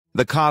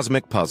The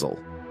cosmic puzzle.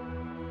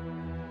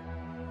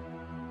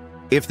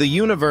 If the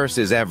universe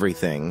is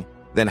everything,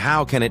 then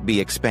how can it be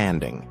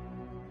expanding?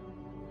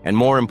 And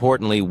more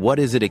importantly, what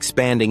is it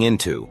expanding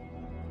into?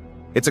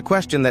 It's a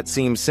question that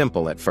seems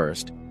simple at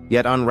first,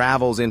 yet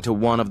unravels into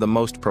one of the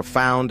most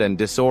profound and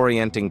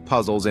disorienting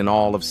puzzles in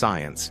all of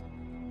science.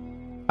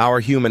 Our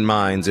human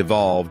minds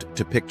evolved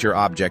to picture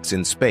objects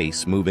in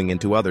space moving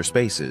into other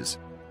spaces.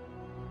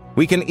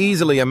 We can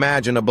easily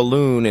imagine a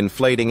balloon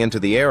inflating into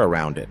the air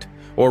around it,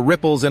 or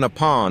ripples in a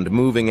pond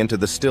moving into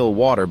the still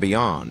water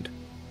beyond.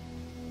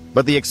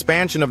 But the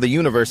expansion of the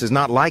universe is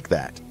not like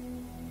that.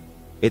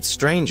 It's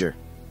stranger.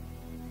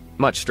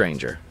 Much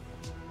stranger.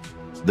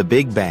 The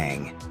Big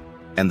Bang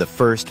and the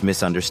first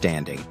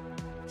misunderstanding.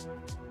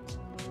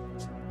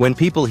 When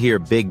people hear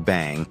Big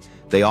Bang,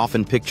 they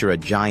often picture a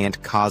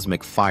giant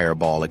cosmic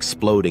fireball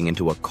exploding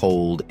into a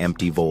cold,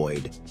 empty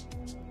void.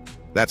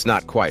 That's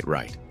not quite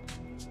right.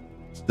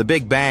 The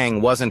Big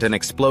Bang wasn't an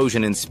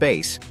explosion in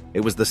space,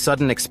 it was the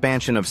sudden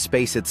expansion of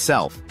space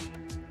itself.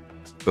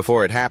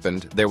 Before it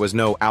happened, there was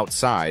no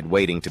outside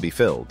waiting to be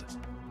filled.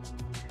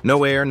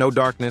 No air, no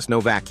darkness, no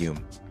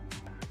vacuum.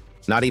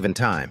 Not even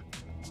time.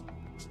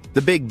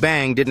 The Big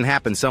Bang didn't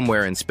happen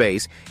somewhere in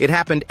space, it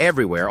happened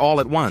everywhere, all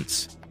at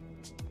once.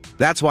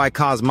 That's why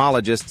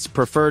cosmologists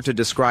prefer to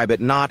describe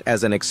it not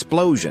as an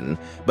explosion,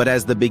 but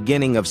as the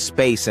beginning of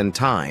space and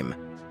time.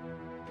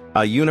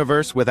 A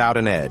universe without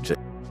an edge.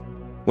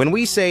 When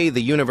we say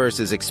the universe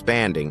is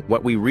expanding,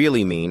 what we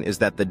really mean is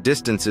that the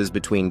distances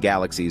between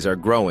galaxies are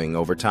growing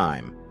over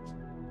time.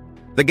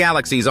 The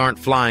galaxies aren't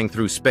flying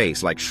through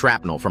space like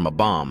shrapnel from a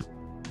bomb.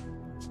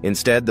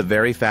 Instead, the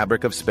very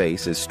fabric of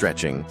space is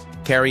stretching,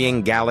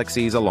 carrying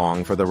galaxies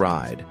along for the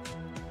ride.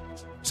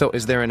 So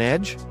is there an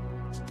edge?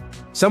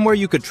 Somewhere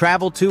you could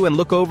travel to and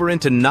look over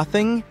into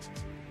nothing?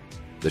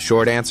 The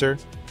short answer,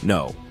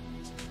 no.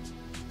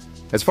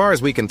 As far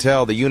as we can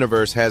tell, the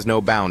universe has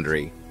no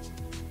boundary.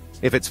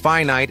 If it's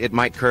finite, it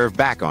might curve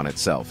back on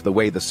itself, the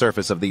way the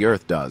surface of the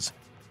Earth does.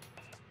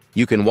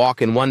 You can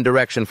walk in one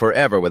direction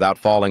forever without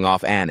falling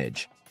off an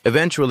edge.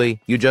 Eventually,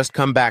 you just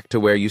come back to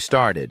where you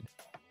started.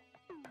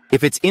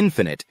 If it's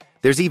infinite,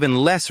 there's even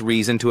less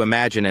reason to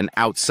imagine an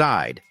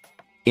outside.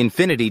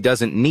 Infinity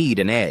doesn't need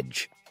an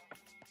edge.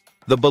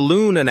 The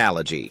balloon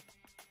analogy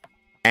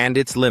and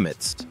its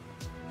limits.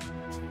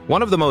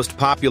 One of the most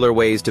popular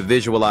ways to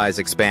visualize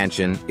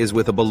expansion is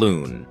with a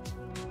balloon.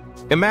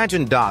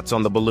 Imagine dots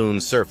on the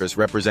balloon's surface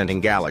representing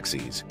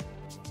galaxies.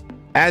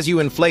 As you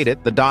inflate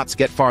it, the dots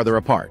get farther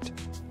apart.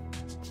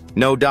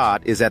 No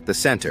dot is at the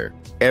center.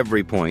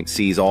 Every point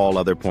sees all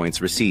other points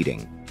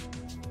receding.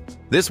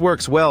 This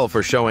works well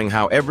for showing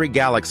how every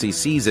galaxy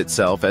sees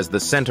itself as the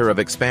center of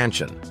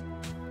expansion.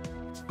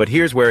 But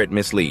here's where it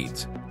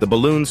misleads. The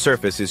balloon's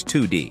surface is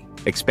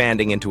 2D,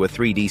 expanding into a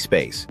 3D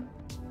space.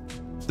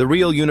 The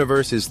real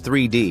universe is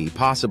 3D,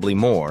 possibly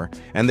more,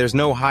 and there's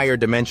no higher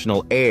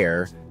dimensional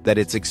air that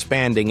it's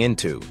expanding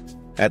into,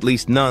 at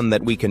least none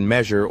that we can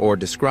measure or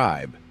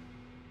describe.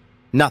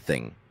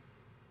 Nothing.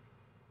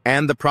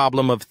 And the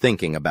problem of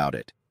thinking about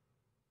it.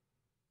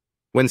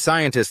 When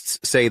scientists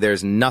say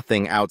there's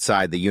nothing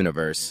outside the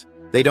universe,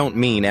 they don't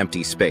mean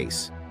empty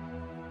space.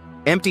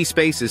 Empty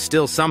space is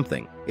still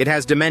something. It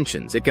has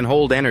dimensions, it can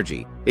hold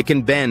energy, it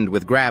can bend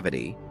with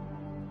gravity.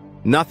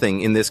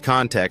 Nothing in this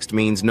context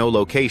means no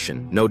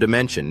location, no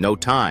dimension, no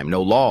time,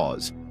 no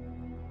laws.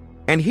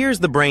 And here's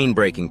the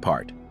brain-breaking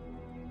part.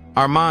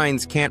 Our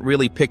minds can't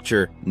really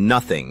picture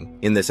nothing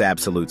in this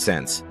absolute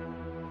sense.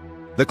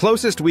 The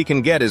closest we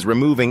can get is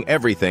removing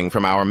everything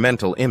from our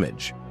mental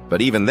image.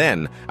 But even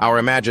then, our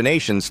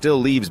imagination still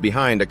leaves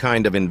behind a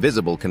kind of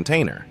invisible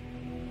container.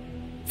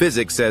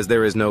 Physics says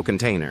there is no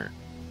container.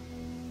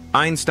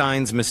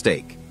 Einstein's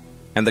mistake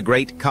and the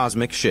great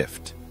cosmic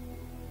shift.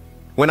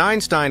 When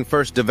Einstein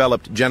first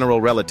developed general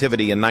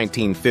relativity in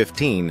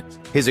 1915,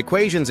 his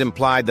equations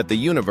implied that the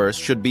universe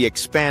should be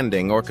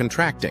expanding or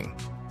contracting.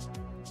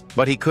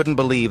 But he couldn't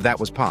believe that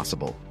was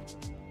possible.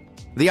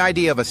 The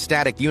idea of a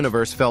static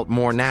universe felt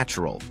more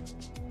natural.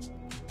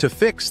 To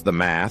fix the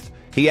math,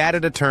 he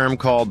added a term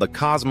called the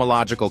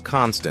cosmological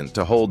constant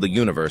to hold the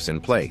universe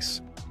in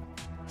place.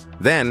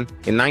 Then,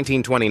 in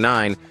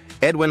 1929,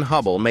 Edwin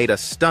Hubble made a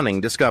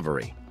stunning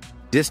discovery.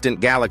 Distant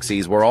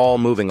galaxies were all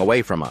moving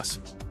away from us,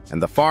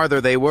 and the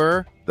farther they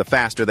were, the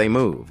faster they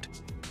moved.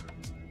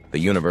 The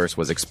universe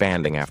was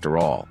expanding after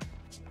all.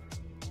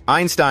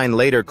 Einstein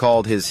later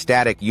called his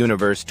static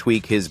universe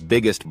tweak his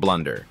biggest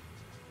blunder.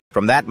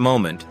 From that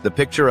moment, the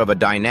picture of a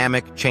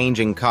dynamic,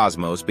 changing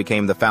cosmos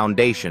became the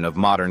foundation of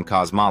modern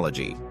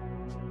cosmology.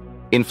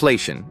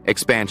 Inflation,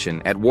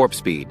 expansion at warp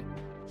speed.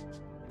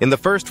 In the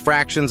first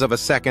fractions of a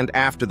second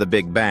after the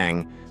Big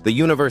Bang, the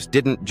universe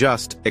didn't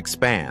just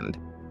expand.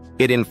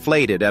 It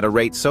inflated at a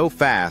rate so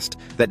fast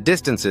that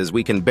distances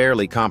we can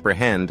barely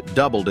comprehend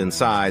doubled in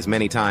size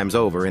many times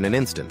over in an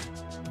instant.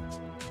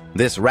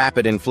 This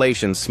rapid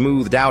inflation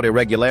smoothed out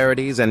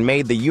irregularities and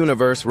made the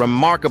universe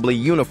remarkably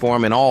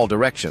uniform in all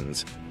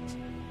directions.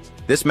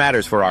 This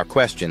matters for our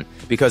question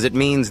because it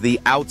means the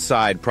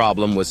outside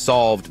problem was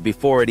solved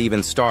before it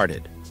even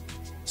started.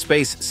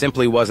 Space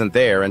simply wasn't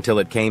there until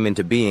it came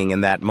into being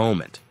in that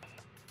moment.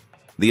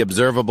 The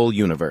observable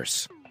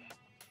universe.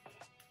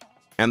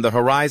 And the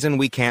horizon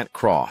we can't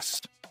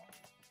cross.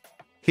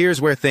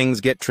 Here's where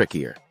things get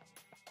trickier.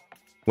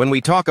 When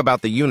we talk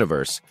about the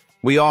universe,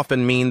 we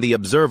often mean the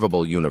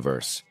observable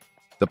universe,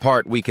 the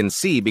part we can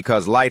see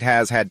because light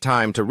has had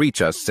time to reach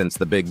us since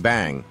the Big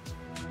Bang.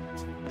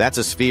 That's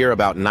a sphere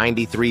about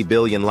 93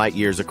 billion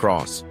light-years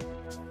across.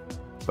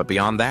 But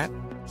beyond that,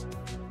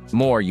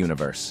 more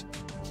universe.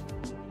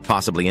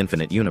 Possibly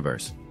infinite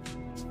universe.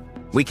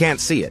 We can't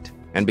see it,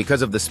 and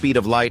because of the speed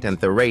of light and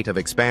the rate of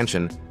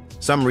expansion,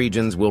 some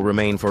regions will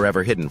remain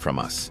forever hidden from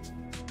us.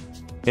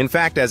 In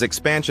fact, as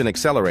expansion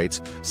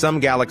accelerates, some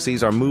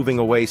galaxies are moving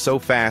away so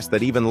fast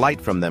that even light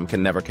from them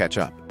can never catch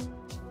up.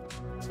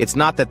 It's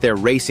not that they're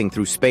racing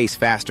through space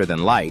faster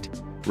than light.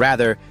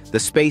 Rather, the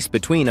space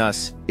between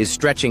us is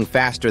stretching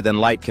faster than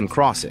light can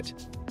cross it.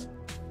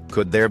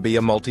 Could there be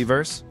a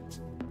multiverse?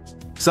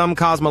 Some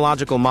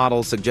cosmological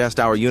models suggest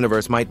our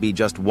universe might be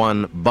just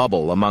one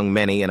bubble among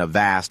many in a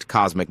vast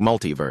cosmic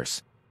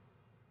multiverse.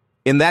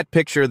 In that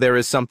picture, there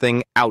is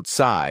something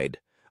outside,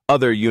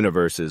 other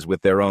universes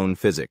with their own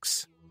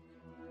physics.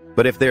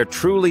 But if they're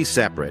truly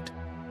separate,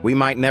 we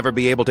might never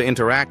be able to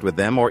interact with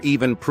them or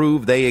even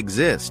prove they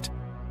exist.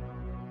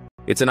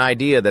 It's an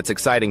idea that's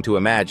exciting to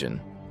imagine,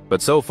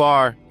 but so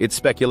far, it's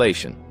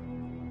speculation.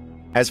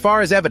 As far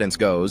as evidence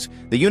goes,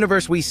 the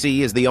universe we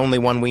see is the only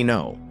one we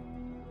know.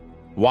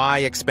 Why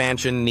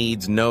expansion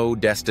needs no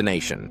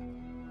destination.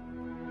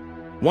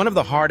 One of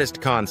the hardest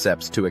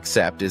concepts to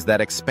accept is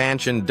that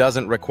expansion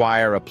doesn't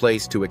require a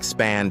place to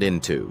expand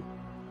into.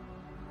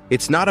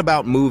 It's not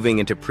about moving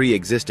into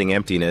pre-existing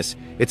emptiness,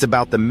 it's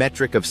about the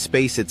metric of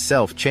space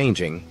itself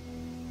changing.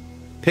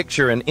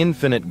 Picture an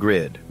infinite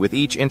grid, with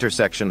each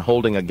intersection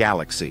holding a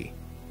galaxy.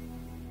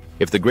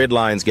 If the grid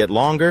lines get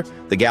longer,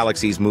 the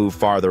galaxies move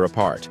farther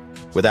apart,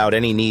 without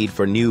any need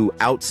for new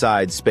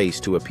outside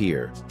space to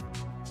appear.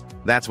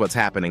 That's what's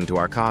happening to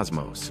our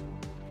cosmos.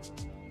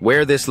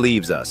 Where this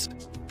leaves us.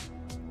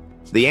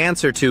 The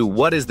answer to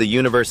what is the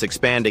universe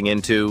expanding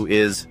into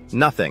is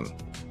nothing.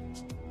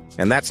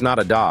 And that's not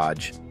a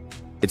dodge.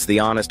 It's the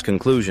honest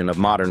conclusion of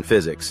modern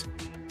physics.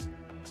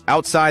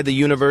 Outside the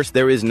universe,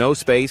 there is no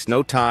space,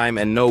 no time,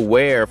 and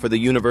nowhere for the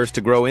universe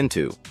to grow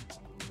into.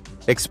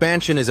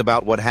 Expansion is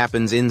about what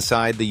happens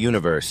inside the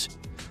universe,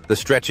 the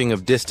stretching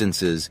of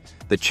distances,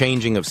 the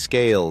changing of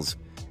scales,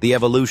 the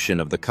evolution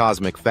of the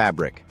cosmic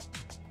fabric.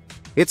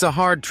 It's a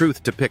hard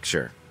truth to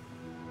picture,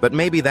 but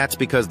maybe that's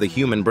because the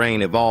human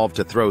brain evolved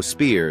to throw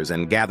spears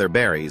and gather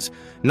berries,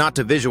 not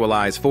to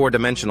visualize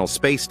four-dimensional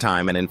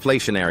space-time and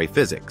inflationary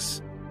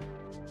physics.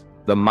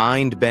 The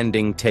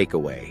mind-bending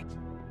takeaway.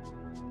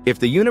 If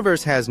the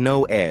universe has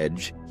no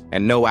edge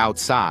and no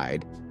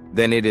outside,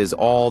 then it is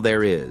all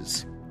there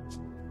is.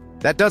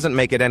 That doesn't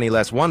make it any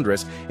less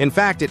wondrous. In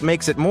fact, it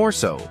makes it more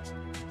so.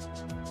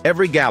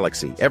 Every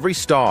galaxy, every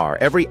star,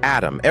 every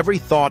atom, every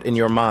thought in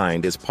your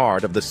mind is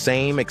part of the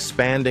same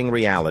expanding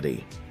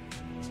reality.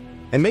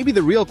 And maybe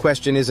the real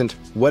question isn't,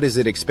 what is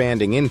it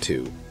expanding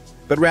into?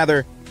 But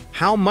rather,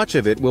 how much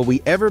of it will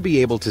we ever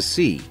be able to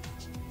see?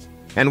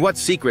 And what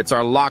secrets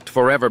are locked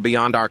forever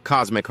beyond our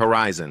cosmic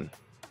horizon?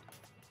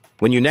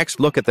 When you next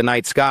look at the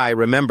night sky,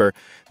 remember,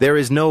 there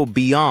is no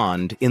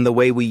beyond in the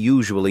way we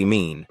usually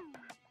mean.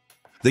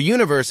 The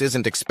universe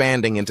isn't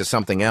expanding into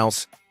something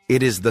else,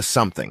 it is the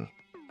something.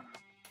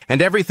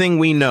 And everything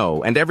we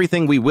know and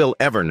everything we will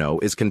ever know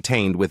is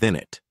contained within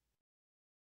it.